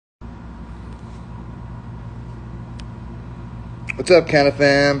What's up, Canna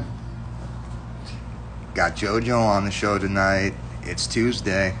fam? Got Jojo on the show tonight. It's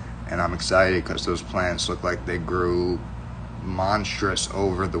Tuesday, and I'm excited because those plants look like they grew monstrous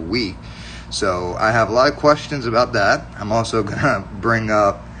over the week. So I have a lot of questions about that. I'm also gonna bring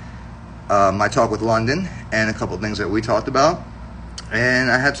up my talk with London and a couple of things that we talked about.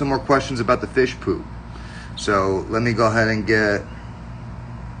 And I had some more questions about the fish poop. So let me go ahead and get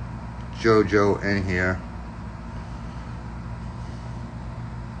Jojo in here,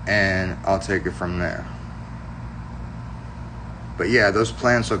 and I'll take it from there. But yeah, those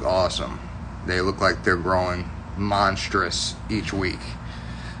plants look awesome. They look like they're growing monstrous each week.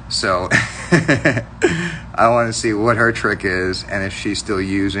 So I want to see what her trick is and if she's still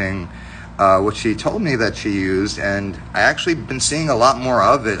using what she told me that she used. And I actually been seeing a lot more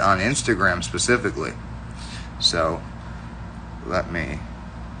of it on Instagram specifically. So let me.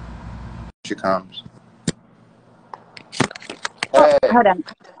 She comes. Oh, Hey, hold on.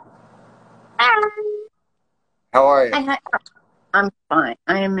 how are you? I'm fine.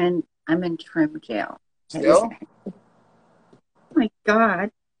 I'm in trim jail. Hey, listen. Still? Oh my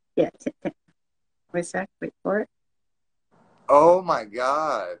God. Yeah. What's that? Wait for it. Oh my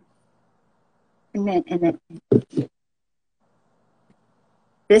God. And then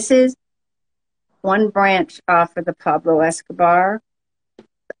this is one branch off of the Pablo Escobar.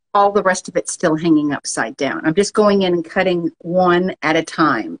 All the rest of it's still hanging upside down. I'm just going in and cutting one at a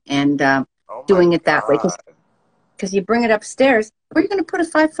time and Oh my doing it that way. God. Because you bring it upstairs, where are you going to put a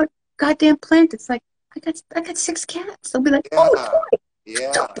 5-foot goddamn plant? It's like I got 6 cats. They'll be like, oh, Yeah. toy.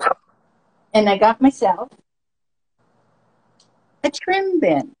 Yeah. And I got myself a trim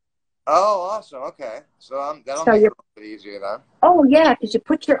bin. Oh, awesome. Okay. So that'll So make it you're, a little bit easier then. oh yeah, because you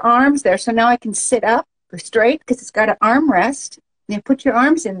put your arms there. So now I can sit up straight because it's got an armrest. And you put your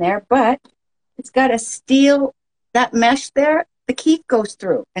arms in there, but it's got a steel, that mesh there, the keef goes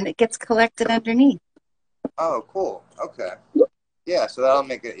through and it gets collected underneath. Oh, cool. Okay. Yeah, so that'll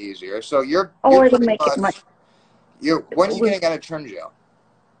make it easier. So you're Or it'll pretty make it much. much you're when are you getting out of trim jail?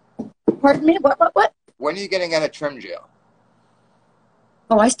 Pardon me? What? When are you getting out of trim jail?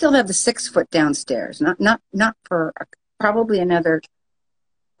 Oh, I still have the 6 foot downstairs. Not for probably another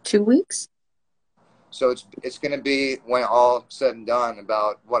 2 weeks. So it's gonna be when all said and done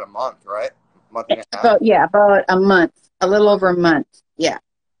about what, a month, right? Month and a half? About a month, a little over a month. Yeah.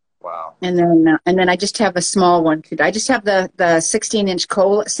 Wow. And then I just have a small one. I just have the 16-inch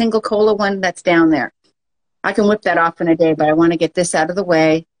cola, single cola one that's down there. I can whip that off in a day, but I want to get this out of the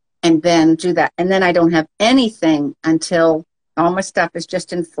way and then do that. And then I don't have anything until all my stuff is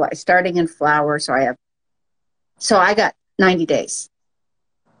just starting in flower. So I got 90 days.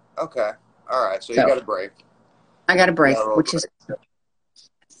 Okay. All right. So you So got a break. I got a You break, got a little which break. is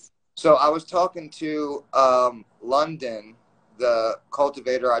So I was talking to London, the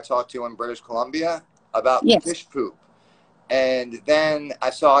cultivator I talked to in British Columbia, about yes. fish poop. And then I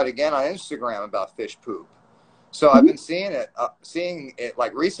saw it again on Instagram about fish poop. So I've Mhm. been seeing it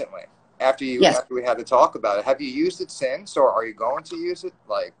like recently Yes. after we had to talk about it. Have you used it since, or are you going to use it?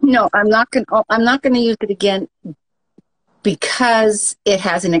 Like, No, I'm not going to use it again because it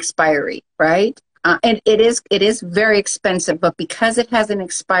has an expiry, right? And it is very expensive, but because it has an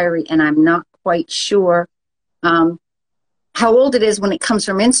expiry, and I'm not quite sure um, how old it is when it comes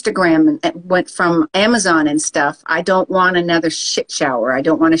from Instagram and it went from Amazon and stuff. I don't want another shit shower. I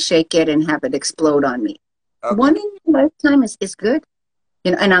don't want to shake it and have it explode on me. okay, One in a lifetime is good,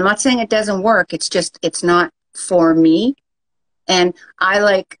 and I'm not saying it doesn't work. It's just it's not for me, and I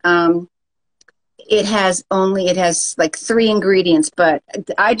like. It has like 3 ingredients, but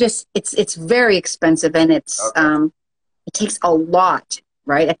it's very expensive, and okay, it takes a lot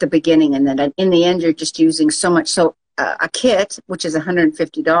right at the beginning, and then in the end you're just using so much. So a kit, which is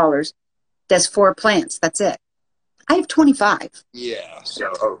 $150, does 4 plants. That's it. I have 25. yeah.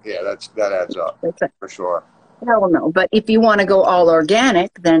 So, oh yeah, that adds up That's it. for sure. Hell no. But if you want to go all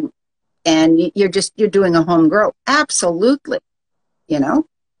organic, then you're doing a home grow. Absolutely. You know,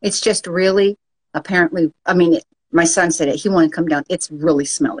 it's just really apparently. I mean, my son said it. He wanted to come down. It's really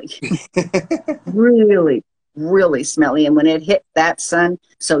smelly, really, really smelly. And when it hit that sun,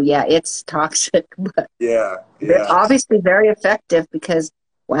 so yeah, it's toxic, but Yeah, they're yeah, obviously very effective because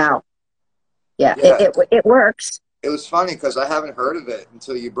wow, yeah, it yeah. it, it works. It was funny because I haven't heard of it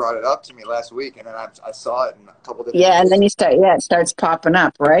until you brought it up to me last week, and then I saw it in a couple different Yeah, and then places. it starts popping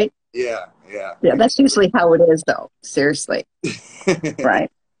up, right? Yeah, yeah, Yeah, that's exactly. usually how it is, though. Seriously,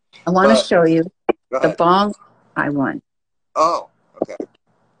 right? I want to But show you go the ahead. bong I won. Oh, okay.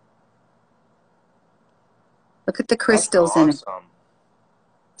 Look at the That's crystals in it. awesome.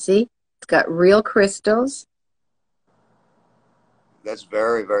 See, it's got real crystals. That's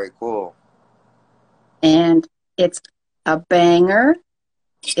very, very cool. And it's a banger.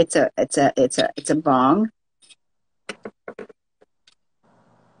 It's a bong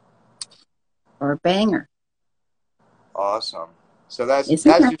or a banger. Awesome. So that's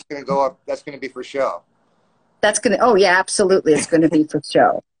Isn't that? just going to go up. That's going to be for show. That's gonna. Oh yeah, absolutely. It's going to be for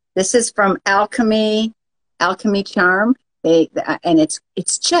show. This is from Alchemy Charm. And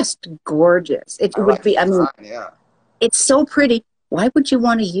it's just gorgeous. It I would like the be. I mean, design. Yeah, it's so pretty. Why would you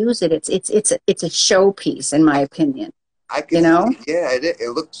want to use it? It's a showpiece, in my opinion. I You could see. know, Yeah, it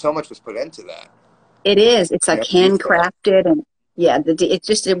looked so much was put into that. it is. It's like Yeah, detail. handcrafted, and yeah,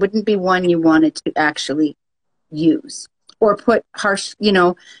 it wouldn't be one you wanted to actually use or put harsh,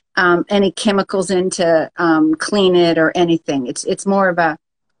 any chemicals in to clean it or anything. It's more of a,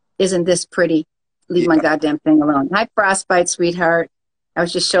 isn't this pretty? Leave my Yeah. goddamn thing alone. Hi, Frostbite, sweetheart. I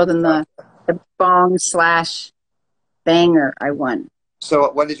was just showing them the bong slash banger I won.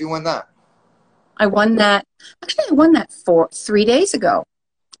 So when did you win that? I won that. Actually, I won that 3 days ago,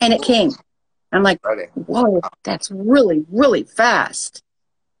 and it came. I'm like, Ready. whoa, that's really, really fast.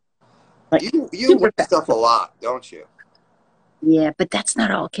 Like You super win fast. stuff a lot, don't you? Yeah, but that's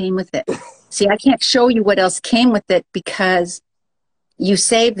not all came with it. See, I can't show you what else came with it because you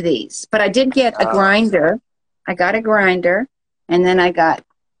save these. But I did get a Oh, grinder. I got a grinder, and then I got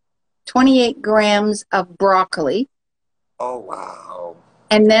 28 grams of broccoli, oh wow.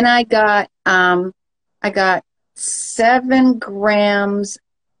 and then I got 7 grams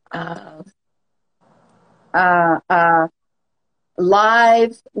of uh, uh,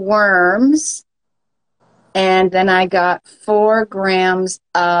 live worms, and then I got 4 grams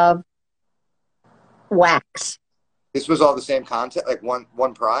of wax. This was all the same content, like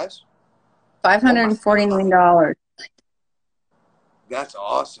one prize. Oh my God, $549. that's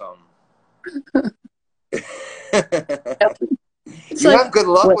awesome. It's You like, have good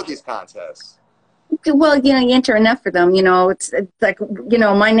luck what? with these contests. Well, you enter enough for them. It's like,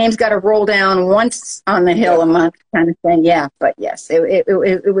 my name's got to roll down once on the hill Yeah, a month kind of thing. Yeah, but yes,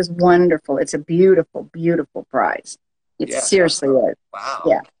 it was wonderful. It's a beautiful, beautiful prize. It yeah, seriously definitely. is. Wow.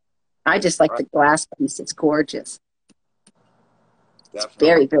 Yeah, I just All like right, the glass piece. It's gorgeous. It's definitely.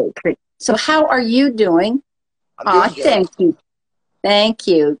 very, very pretty. So, how are you doing? I'm Aw, doing good. thank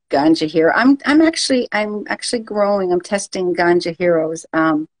you, Ganja Hero. I'm actually growing. I'm testing Ganja Heroes.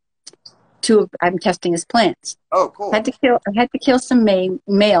 I'm testing his plants. Oh, cool. I had to kill some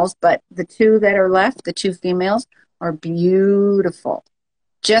males, but the two that are left, the two females, are beautiful,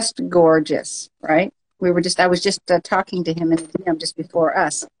 just gorgeous, right? I was just talking to him in the DM just before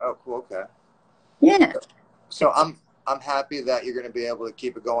us. Oh, cool. Okay. Yeah. So I'm happy that you're going to be able to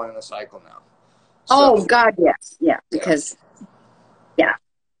keep it going in a cycle now. So Oh God, yes, yeah. yeah, Because yeah,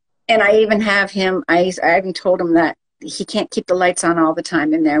 and I even have him. I even told him that he can't keep the lights on all the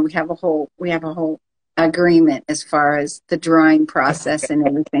time in there. We have a whole agreement as far as the drying process and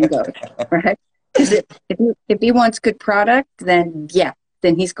everything goes, right? Because if he wants good product, then yeah,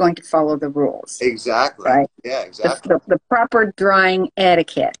 then he's going to follow the rules, exactly. right? Yeah, The exactly. the, the proper drying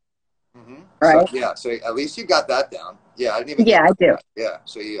etiquette, So right? yeah, so at least you got that down. Yeah, I didn't even Yeah, think I of do. that. Yeah,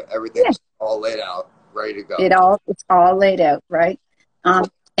 so Yeah, everything's all laid out, ready to go. it's all laid out, right?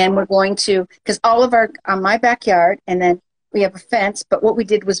 And we're going to, because all of our on my backyard, and then we have a fence. But what we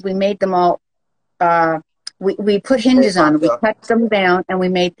did was we made them all. Uh, we put Hey, hinges on them. We Fonzo. cut them down and we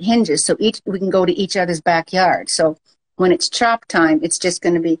made hinges so we can go to each other's backyard. So when it's chop time, it's just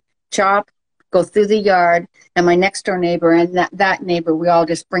going to be chop, go through the yard, and my next door neighbor and that neighbor, we all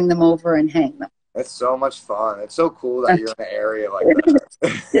just bring them over and hang them. It's so much fun. It's so cool that you're in an area like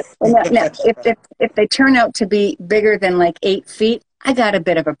Now, if, that. if if they turn out to be bigger than like 8 feet, I got a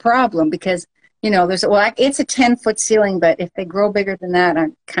bit of a problem because it's a 10-foot ceiling, but if they grow bigger than that,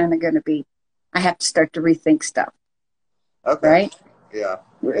 I'm kind of going to be. I have to start to rethink stuff, Okay. right? Yeah.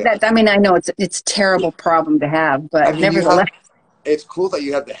 Yeah. That I mean, I know it's a terrible problem to have, I but mean, you have. nevertheless. It's cool that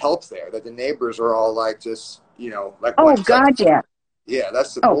you have the help there. That the neighbors are all like just like when Oh it's like God, yeah. yeah,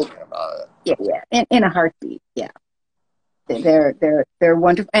 that's the Oh cool thing about it. yeah, yeah. In a heartbeat, yeah. They're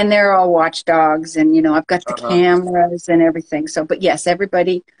wonderful, and they're all watchdogs, and I've got the Uh huh. cameras and everything. So, but yes,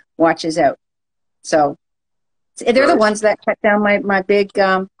 everybody watches out. So they're the Very. ones that cut down my big.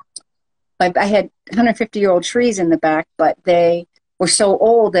 Like I had 150-year-old trees in the back, but they were so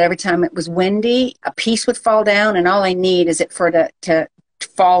old that every time it was windy, a piece would fall down, and all I need is it for to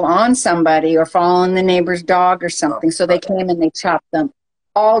fall on somebody or fall on the neighbor's dog or Oh, something. So they right. came and they chopped them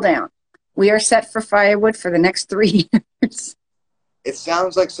all down. We are set for firewood for the next 3 years. It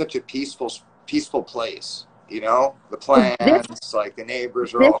sounds like such a peaceful place. The This plants, like the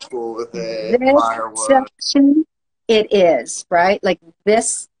neighbors are this all cool with it. this Firewood. section it is, right? Like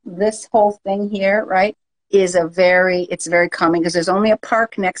this whole thing here, right, is it's very calming because there's only a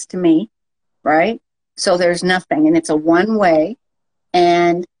park next to me, right? So there's nothing, and it's a one way.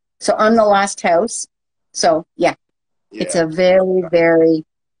 And so I'm the last house. So yeah, it's Yeah. a very, very,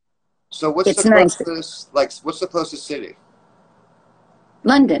 So what's the it's nice. closest, like, what's the closest city?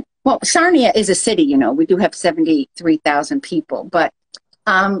 London. Well, Sarnia is a city, you know, we do have 73,000 people, but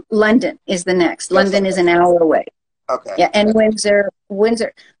London is the next. That's London is an hour away. okay. Yeah, and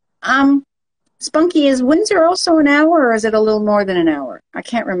Windsor. Um, Spunky, is Windsor also an hour, or is it a little more than an hour? I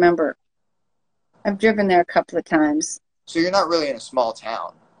can't remember. I've driven there a couple of times. So you're not really in a small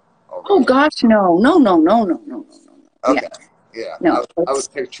town over Oh there. gosh, no, no, no, no, no, no, no, no, no. Yeah, Okay. Yeah. no. I was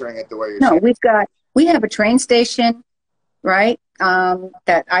picturing it the way you're No, saying. we have a train station, right?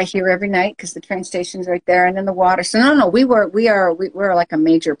 That I hear every night because the train station's right there, and then the water. So no, no, we're like a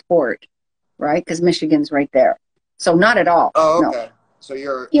major port, right? Because Michigan's right there. So not at all. Oh, No. okay. So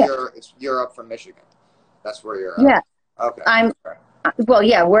Yeah, you're up from Michigan. That's where you're yeah. Okay. I'm Okay. well,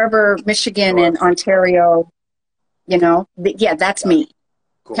 yeah, wherever Michigan and North. Ontario, you know, yeah, that's Got it. me,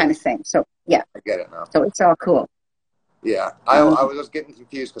 kind Cool. of thing. So yeah, I get it now. so it's all cool. Yeah. I Um, was just getting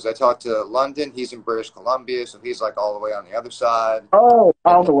confused because I talked to London. He's in British Columbia, so he's like all the way on the other side. oh,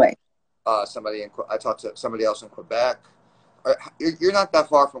 And all the way. I talked to somebody else in Quebec. You're not that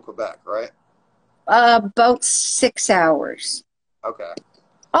far from Quebec, right? About 6 hours. Okay.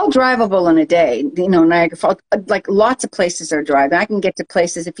 All drivable in a day. You know, Niagara Falls, like lots of places are driving. I can get to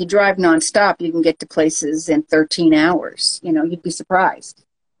places, if you drive nonstop, you can get to places in 13 hours. You know, you'd be surprised.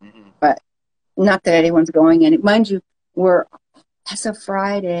 Hmm. But not that anyone's going in. Mind you, as of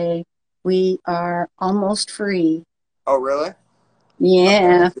Friday, we are almost free. Oh, really? Okay. Yeah,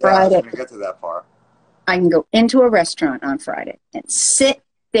 Yeah, I was Friday. going to get to that part. I can go into a restaurant on Friday and sit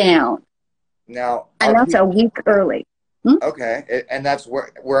down. Now, And are that's a people week early. Hmm? okay? And that's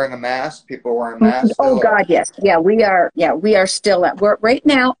wearing a mask. People are wearing masks Oh still. Or? God, yes. Yeah, we are. Yeah, we are still we're right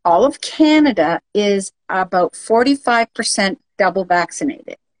now, all of Canada is about 45% double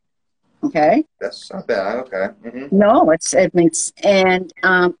vaccinated. Okay. That's not bad. Okay. Hmm. No, it means, and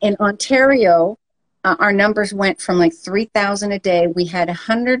in Ontario, our numbers went from like 3,000 a day. We had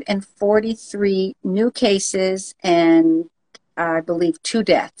 143 new cases and I believe 2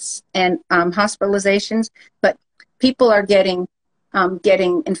 deaths and hospitalizations. But people are getting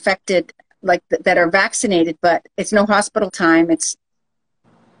infected like that are vaccinated, but it's no hospital time. It's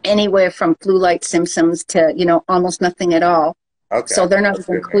anywhere from flu-like symptoms to almost nothing at all. Okay. So they're not That's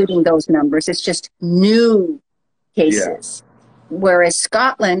even good news. including those numbers. It's just new Yeah. cases, whereas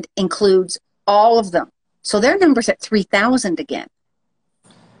Scotland includes all of them. So their number's at 3,000 again.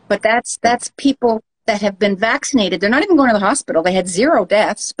 But that's people that have been vaccinated. They're not even going to the hospital. They had 0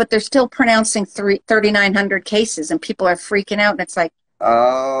 deaths, but they're still pronouncing 3,900 cases, and people are freaking out. And it's like,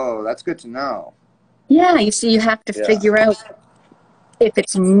 Oh, that's good to know. yeah, you see, you have to Yeah. figure out if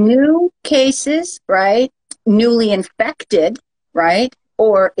it's new cases, right? Newly infected, right?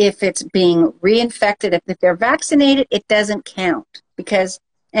 Or if it's being reinfected. If they're vaccinated, it doesn't count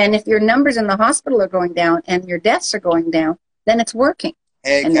and if your numbers in the hospital are going down and your deaths are going down, then it's working.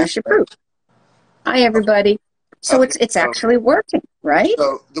 Hey, And there's your Catherine. proof. Hi, everybody. So Okay. it's So, actually working, right?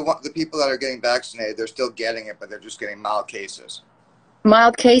 so the people that are getting vaccinated, they're still getting it, but they're just getting mild cases.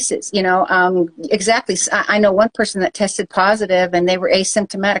 Mild cases, exactly. I know one person that tested positive and they were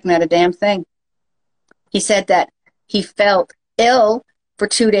asymptomatic, not a damn thing. He said that he felt ill for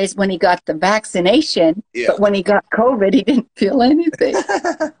 2 days when he got the vaccination, Yeah. but when he got COVID, he didn't feel anything.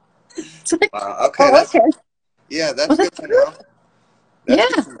 It's like, Okay. oh, okay. Yeah, that's Well, good that's to good. know.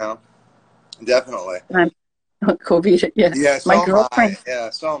 That's Yeah. good to know. Definitely. I'm, COVID, yeah. Yeah, My so am I. girlfriend, Yeah,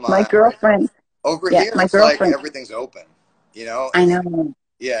 so am my I. girlfriend, Over yeah, here, my it's like girlfriend. everything's open. You know, I know.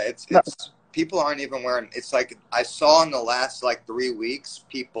 yeah, But it's people aren't even wearing. It's like I saw in the last like 3 weeks,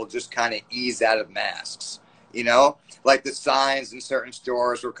 people just kind of ease out of masks. You know, like the signs in certain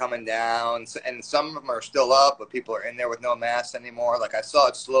stores were coming down, and some of them are still up, but people are in there with no masks anymore. Like I saw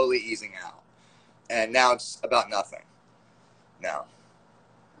it slowly easing out, and now it's about nothing. Now,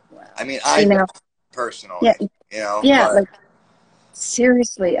 wow. I mean, See now, yeah, personally, yeah, but like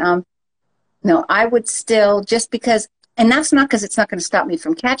seriously, no, I would still just because, and that's not because it's not going to stop me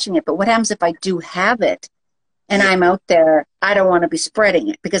from catching it. But what happens if I do have it and yeah, I'm out there? I don't want to be spreading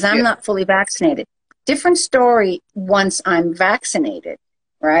it because I'm yeah. not fully vaccinated. Different story once I'm vaccinated,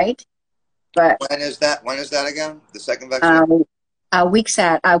 right? But When is that? When is that again? The second vaccination?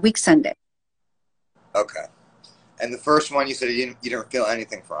 week Sunday. Okay. And the first one you said you didn't feel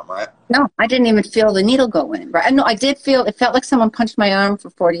anything from, right? No, I didn't even feel the needle go in. Right? No, I did feel it felt like someone punched my arm for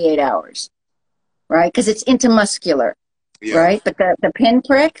 48 hours. right? Because it's intramuscular, Yeah. right? But the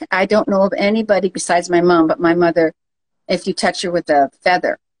pinprick, I don't know of anybody besides my mom, but my mother, if you touch her with a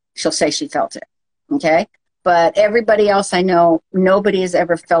feather, she'll say she felt it. Okay. But everybody else I know, nobody has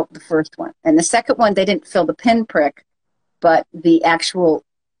ever felt the first one. And the second one, they didn't feel the pinprick, but the actual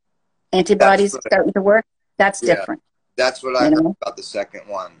That's antibodies what, starting to work. That's yeah. different, That's what I you heard know? about the second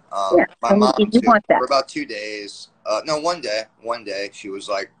one. Yeah. My And mom you too. want that. For about 2 days. No, one day she was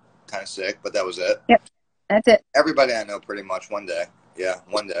like kind of sick, but that was it. Yep. That's it. Everybody I know pretty much one day. Yeah,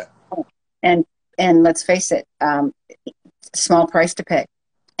 one day. And, and let's face it, small price to pay.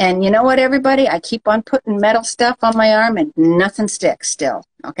 And you know what, everybody? I keep on putting metal stuff on my arm and nothing sticks still.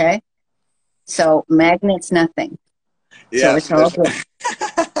 Okay. So magnets, nothing. So Yeah, it's all so good.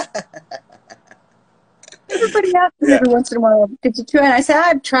 Everybody asks me yeah. every once in a while, did you try? And I say,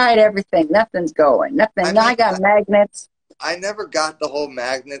 I've tried everything. Nothing's going. I Nothing. mean, I got magnets. I never got the whole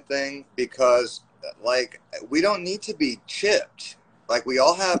magnet thing because, like, we don't need to be chipped. Like, we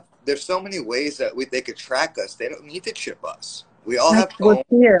all have. There's so many ways that they could track us. They don't need to chip us. We all Like have we're phones.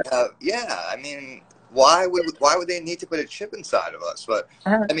 here. Yeah, I mean, why would they need to put a chip inside of us? But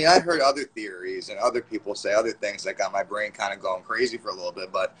Uh, I mean, I heard other theories and other people say other things that got my brain kind of going crazy for a little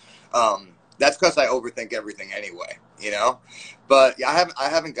bit. But that's because I overthink everything anyway, you know. But yeah, I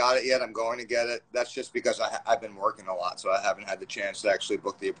haven't got it yet. I'm going to get it. That's just because I've been working a lot, so I haven't had the chance to actually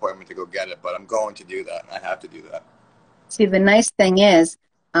book the appointment to go get it. But I'm going to do that. I have to do that. See, the nice thing is,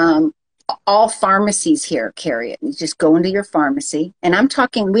 um, all pharmacies here carry it. You just go into your pharmacy, and I'm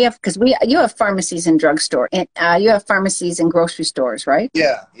talking. We have because we you have pharmacies in drugstore, and you have pharmacies in grocery stores, right?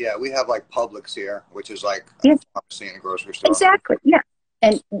 Yeah, yeah. We have like Publix here, which is like Yeah, obviously in a grocery store. exactly. Yeah,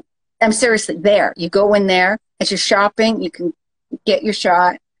 and I'm seriously there. You go in there as you're shopping. You can get your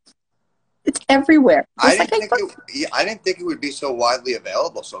shot. It's everywhere. I Just like didn't I think book. it. Yeah, I didn't think it would be so widely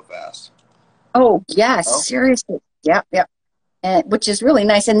available so fast. Oh yes, Oh, seriously. Yep, yep. Which is really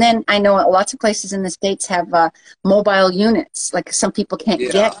nice. And then I know lots of places in the States have mobile units, like some people can't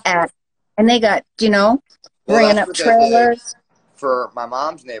yeah. get at, and they got, Well, bringing that's up what they did trailers. for my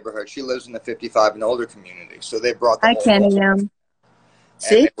mom's neighborhood. She lives in the 55 and older community, so they brought the I whole can't mall, even and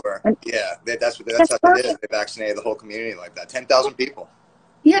they see. were And yeah. That's that's how they did it. perfect. They vaccinated the whole community like that. 10,000 people.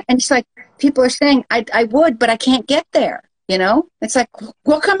 Yeah. And it's like people are saying, I would, but I can't get there. It's like,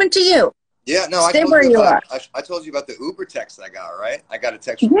 we're coming to you. Yeah, no, Stay where you are. I told you about the Uber text I got, right? I got a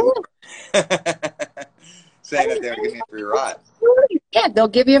text from Yeah. Uber saying that they would give me a free ride. Yeah. They'll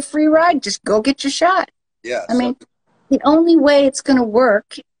give you a free ride. Just go get your shot. Yeah, I so mean, the only way it's going to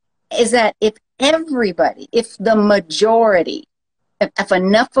work is that if everybody, if the majority, if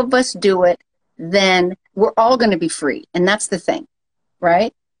enough of us do it, then we're all going to be free. And that's the thing,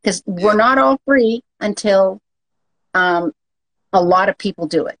 right? Because we're yeah, not all free until a lot of people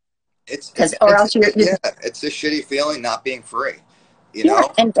do it. Because, or else yeah, it's a shitty feeling not being free, you yeah,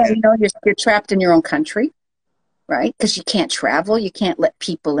 know? and And you're trapped in your own country, right? Because you can't travel, you can't let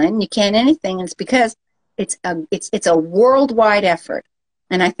people in, you can't anything. And it's because it's a worldwide effort,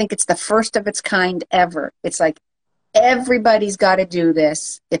 and I think it's the first of its kind ever. It's like everybody's got to do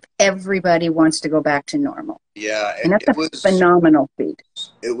this if everybody wants to go back to normal, yeah, and that's a phenomenal feat.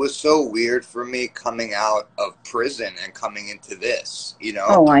 it was so weird for me coming out of prison and coming into this, you know?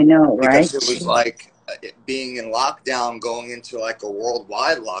 Oh, I know, right? Because it was like being in lockdown, going into like a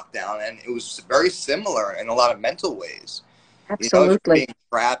worldwide lockdown, and it was very similar in a lot of mental ways. Just Absolutely. being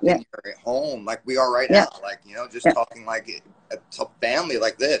trapped Yeah, in your home like we are right yeah, now, like just yeah, talking like a family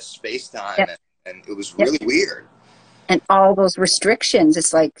like this, FaceTime, yeah, and it was yeah. really weird. And all those restrictions,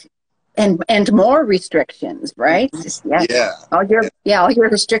 it's like, and more restrictions, right? Just, yeah, Yeah, all your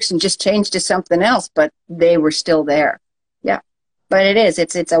restrictions just changed to something else, but they were still there. Yeah, but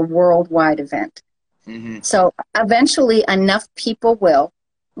it's a worldwide event. hmm. So eventually, enough people will,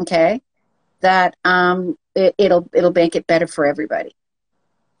 okay, that it'll make it better for everybody.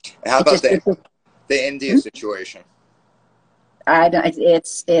 How It about just it, the India hmm? situation? I don't-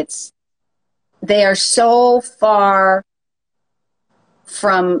 it's they are so far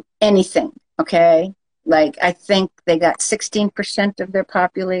from anything. Okay, like I think they got 16% of their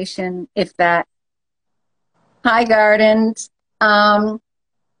population, if that. High Gardens. Um,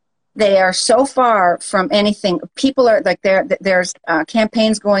 they are so far from anything. People are like there's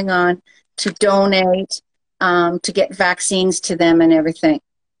campaigns going on to donate, to get vaccines to them and everything.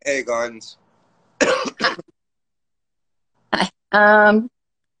 Hey, Gardens. I, um,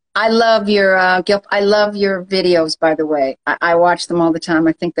 I love your Gil. I love your videos. By the way, I watch them all the time.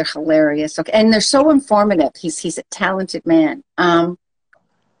 I think they're hilarious. Okay, and they're so informative. He's a talented man.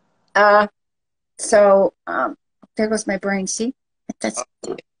 Uh, so there goes my brain. See, that's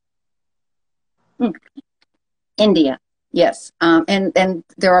Uh, India, yes. And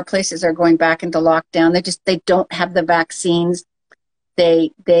there are places that are going back into lockdown. They don't have the vaccines.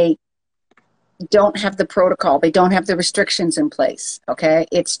 They don't have the protocol. They don't have the restrictions in place. Okay,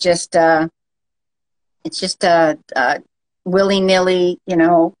 it's just willy nilly. You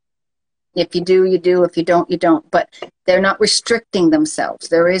know, if you do, you do. If you don't, you don't. But they're not restricting themselves.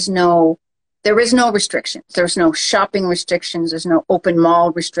 There is no restrictions. There's no shopping restrictions. There's no open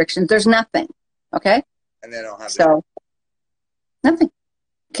mall restrictions. There's nothing. Okay, And they don't have so nothing.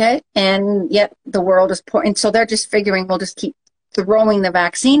 Okay, and yet the world is poor, and so they're just figuring we'll just keep throwing the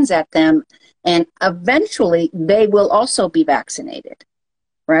vaccines at them, and eventually they will also be vaccinated,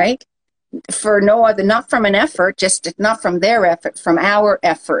 right? For no other, not from an effort, just not from their effort, from our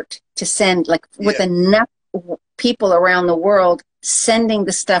effort to send, like with Yeah. enough people around the world sending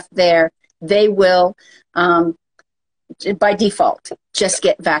the stuff there, they will, by default, just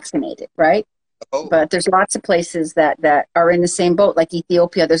get vaccinated, right? Oh, But there's lots of places that are in the same boat, like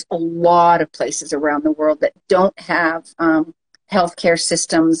Ethiopia. There's a lot of places around the world that don't have healthcare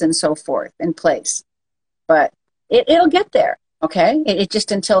systems and so forth in place. But it'll get there, okay? It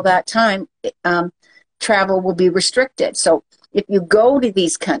just until that time, travel will be restricted. So if you go to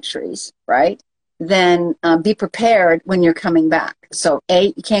these countries, right, then be prepared when you're coming back. So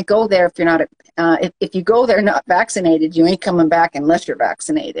you can't go there if you're not. If you go there not vaccinated, you ain't coming back unless you're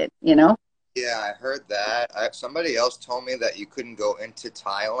vaccinated. You know. yeah, I heard that. Somebody else told me that you couldn't go into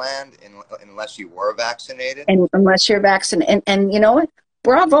Thailand unless you were vaccinated. And unless you're vaccinated, and you know what?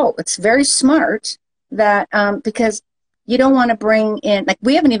 Bravo! It's very smart that because you don't want to bring in, like,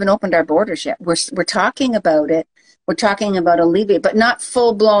 we haven't even opened our borders yet. We're talking about it. We're talking about alleviate, but not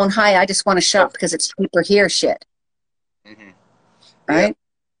full blown. Hi, I just want to shop because it's cheaper here. Shit, Hmm. Yeah, right?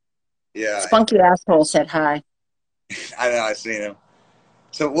 yeah. Spunky asshole said hi. I know. I seen him.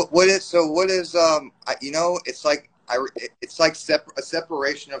 So what is it's like it's like a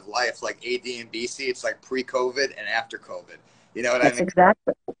separation of life, like AD and BC. It's like pre-COVID and after COVID. You know what I That's mean?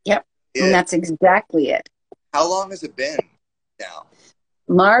 exactly. Yep, and Yeah. that's exactly it. How long has it been now?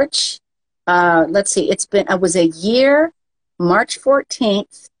 March. Let's see. It was a year. March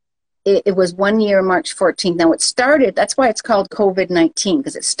 14th. It was 1 year, March 14th. Now it started, that's why it's called COVID-19,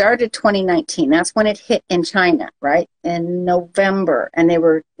 because it started 2019. That's when it hit in China, right? In November. And they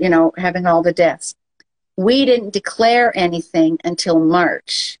were, having all the deaths. We didn't declare anything until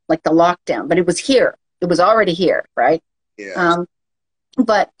March, like the lockdown, but it was here. It was already here, right? Yeah.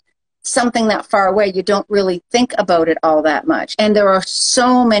 But something that far away, you don't really think about it all that much. And there are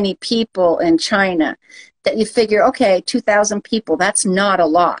so many people in China that you figure, okay, 2,000 people, that's not a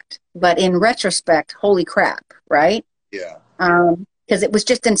lot. But in retrospect, holy crap, right? Yeah. Because it was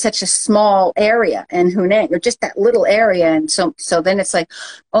just in such a small area in Hunan, or just that little area. And so then it's like,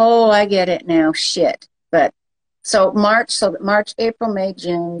 oh, I get it now, shit. But so March, April, May,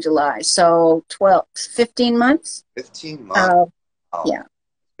 June, July. So 15 months? 15 months. Wow. Yeah.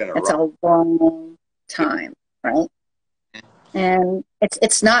 It's been a That's rough. a long time, right? And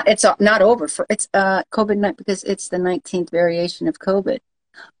it's not over for it's COVID-19 because it's the 19th variation of COVID.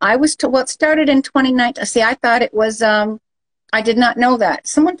 I was told, well, it started in 2019. See, I thought it was I did not know that.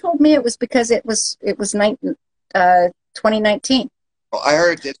 Someone told me it was because it was 2019. Well, I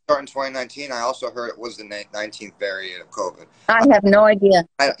heard it did start in 2019. I also heard it was the 19th variant of COVID. I have no idea.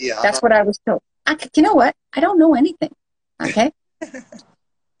 Yeah, I'm That's not. what I was told. You know what? I don't know anything. Okay, I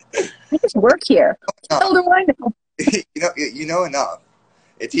just work here. What the hell do I know? You know enough.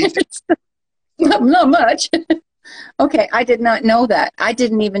 It's easy. Not much. Okay, I did not know that. I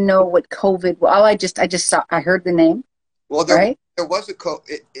didn't even know what COVID. Well, I just saw. I heard the name. Well, Right. there was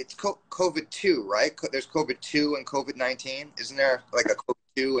it's COVID 2, right? There's COVID 2 and COVID 19. Isn't there like a COVID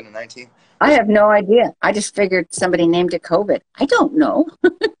 2 and a 19? I have no idea. I just figured somebody named it COVID. I don't know.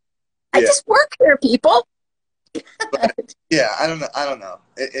 I Yeah. just work here, people. Yeah, I don't know. I don't know.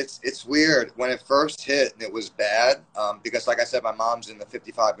 It's weird when it first hit and it was bad because, like I said, my mom's in the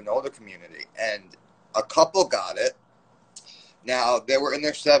 55 and older community, and a couple got it. Now they were in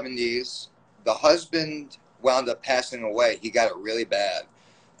their 70s. The husband wound up passing away. He got it really bad.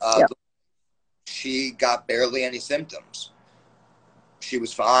 Yep. She got barely any symptoms. She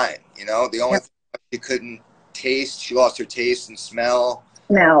was fine. The only Yep. thing she couldn't taste. She lost her taste and smell.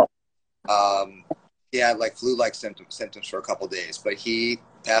 Now, He had like flu-like symptoms for a couple days, but he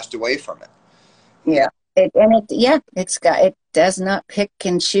passed away from it. yeah, it does not pick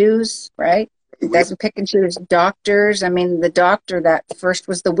and choose, right? It doesn't pick and choose doctors. I mean, the doctor that first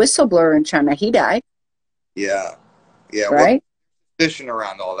was the whistleblower in China, he died, Yeah, yeah. right? Fishing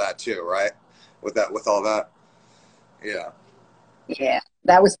around all that too, right? With all that. Yeah. Yeah,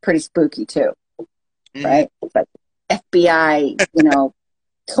 that was pretty spooky too. Mhm. right? It's like FBI,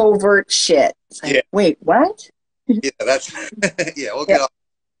 covert shit. It's like, Yeah, wait, what? yeah, that's yeah. We'll Yeah, get off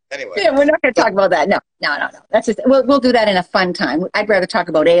anyway. yeah, we're not going to So talk about that. No, no, no, no. That's just we'll do that in a fun time. I'd rather talk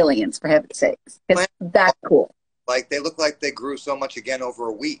about aliens, for heaven's sakes, because plants, that's cool. like they look like they grew so much again over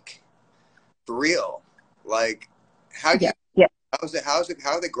a week. For real. Like, how do Yeah, you? yeah. How's it? How's it?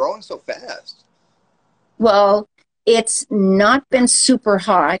 How are they growing so fast? Well, it's not been super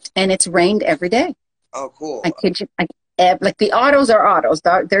hot, and it's rained every day. Oh, I cool. kid you. Like the autos are autos.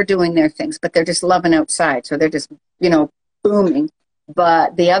 They're doing their things, but they're just loving outside. So they're just, booming.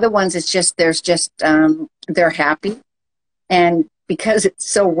 But the other ones, it's just, they're happy. And because it's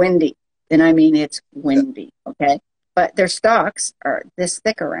so windy, and I mean, it's Yeah. windy, okay? But their stalks are this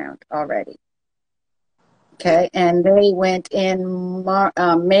thick around already, Yeah. okay? And they went in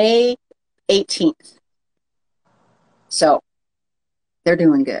May 18th. So they're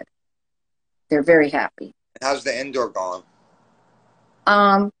doing good. They're very happy. How's the indoor going?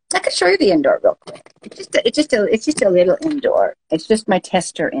 I could show you the indoor real quick. It's just a little indoor. It's just my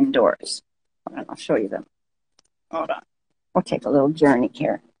tester indoors. Hold on, I'll show you them. Hold on. We'll take a little journey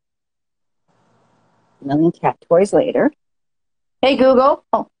here. A million cat toys later. Hey Google.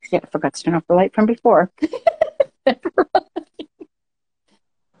 Oh shit, I forgot to turn off the light from before.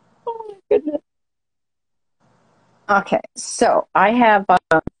 Oh my goodness. Okay, so I have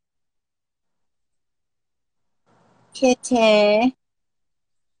kitty.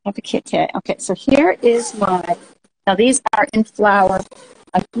 I have a kitty. Okay, so here is my. Now these are in flower.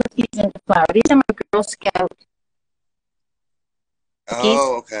 I put these into flower. These are my Girl Scout cookies,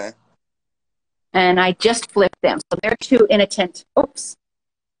 Oh, okay. and I just flipped them. So they're two in a tent. Oops.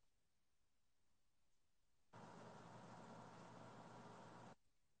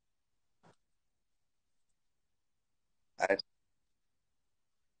 I,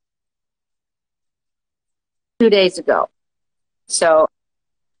 2 days ago. So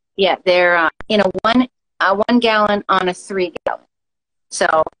yeah, they're in a 1 gallon on a 3 gallon.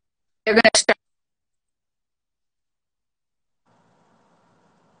 So they're going to start.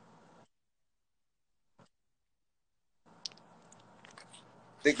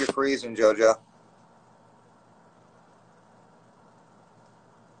 think you're freezing, Jojo.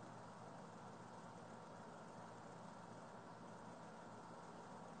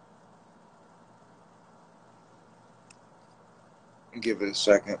 Give it a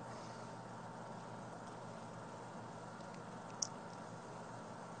second.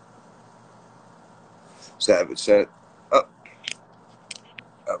 Savage said, oh,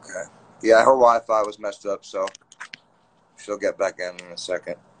 okay. Yeah, her Wi-Fi was messed up, so she'll get back in a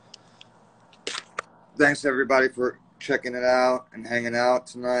second. Thanks everybody for checking it out and hanging out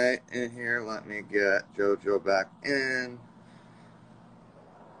tonight in here. Let me get Jojo back in.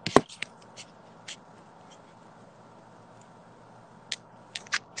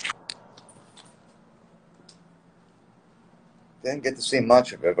 Didn't get to see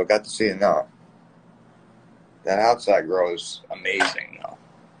much of it, but got to see enough. That outside grows amazing though,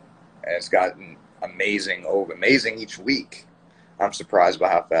 and it's gotten amazing each week. I'm surprised by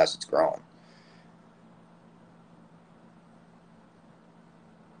how fast it's growing.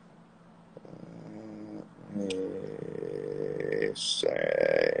 Let me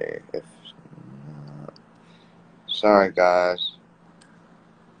say if not. Sorry guys.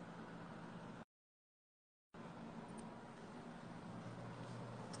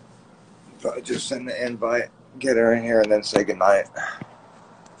 Probably just send the invite, get her in here, and then say goodnight.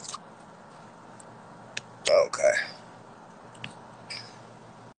 Okay.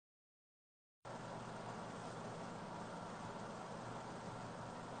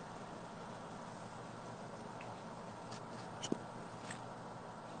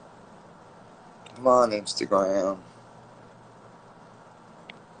 Come on, Instagram.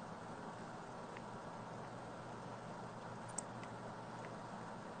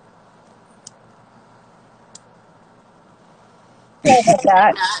 Sorry about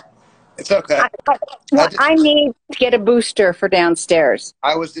that. It's okay. I, I, I well, just I need to get a booster for downstairs.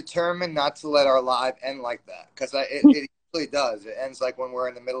 I was determined not to let our live end like that because it usually does. It ends like when we're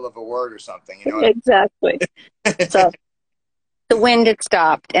in the middle of a word or something. You know what Exactly. I mean? So the wind had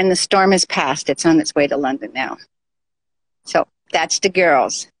stopped and the storm has passed. It's on its way to London now. So that's the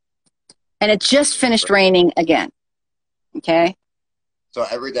girls. And it just finished raining again. Okay. So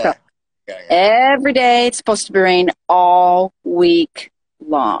every So day, getting it. every day it's supposed to be rain all week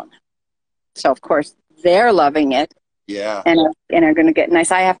long. So of course they're loving it Yeah. and are going to get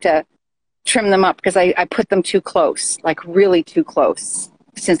nice. I have to trim them up because I put them too close, like really too close,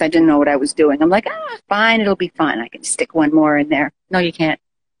 since I didn't know what I was doing. I'm like, fine, it'll be fine. I can stick one more in there. No, you can't.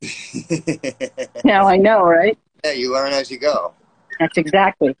 Now I know, right? Yeah, you learn as you go. That's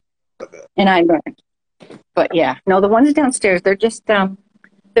exactly. With it. And I learned. But yeah, no, the ones downstairs, they're just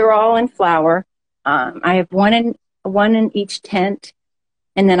they're all in flower. I have one in each tent,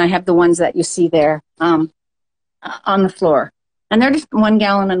 and then I have the ones that you see there on the floor. And they're just 1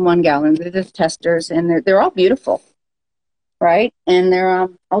 gallon and 1 gallon. They're just testers, and they're all beautiful, right? And they're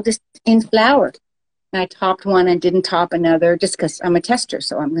all just in flower. And I topped one and didn't top another just because I'm a tester,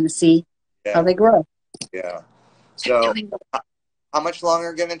 so I'm going to see how Yeah, they grow. yeah. So, how much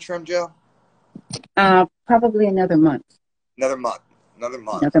longer getting trimmed, Joe? Probably another month. Another month. Another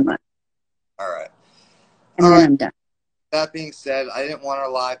month. Another month, All right. and All then right. I'm done. That being said, I didn't want our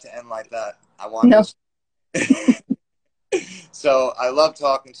live to end like that. I wanted No, to. So I love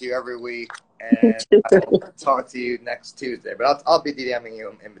talking to you every week, me and too. I'll talk to you next Tuesday. But I'll be DMing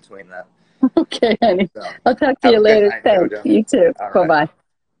you in between that. Okay, honey. So I'll talk to have you a good later. night, Thanks. Jojo. You too. All right. Bye-bye.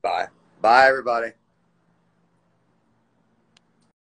 Bye. Bye, everybody.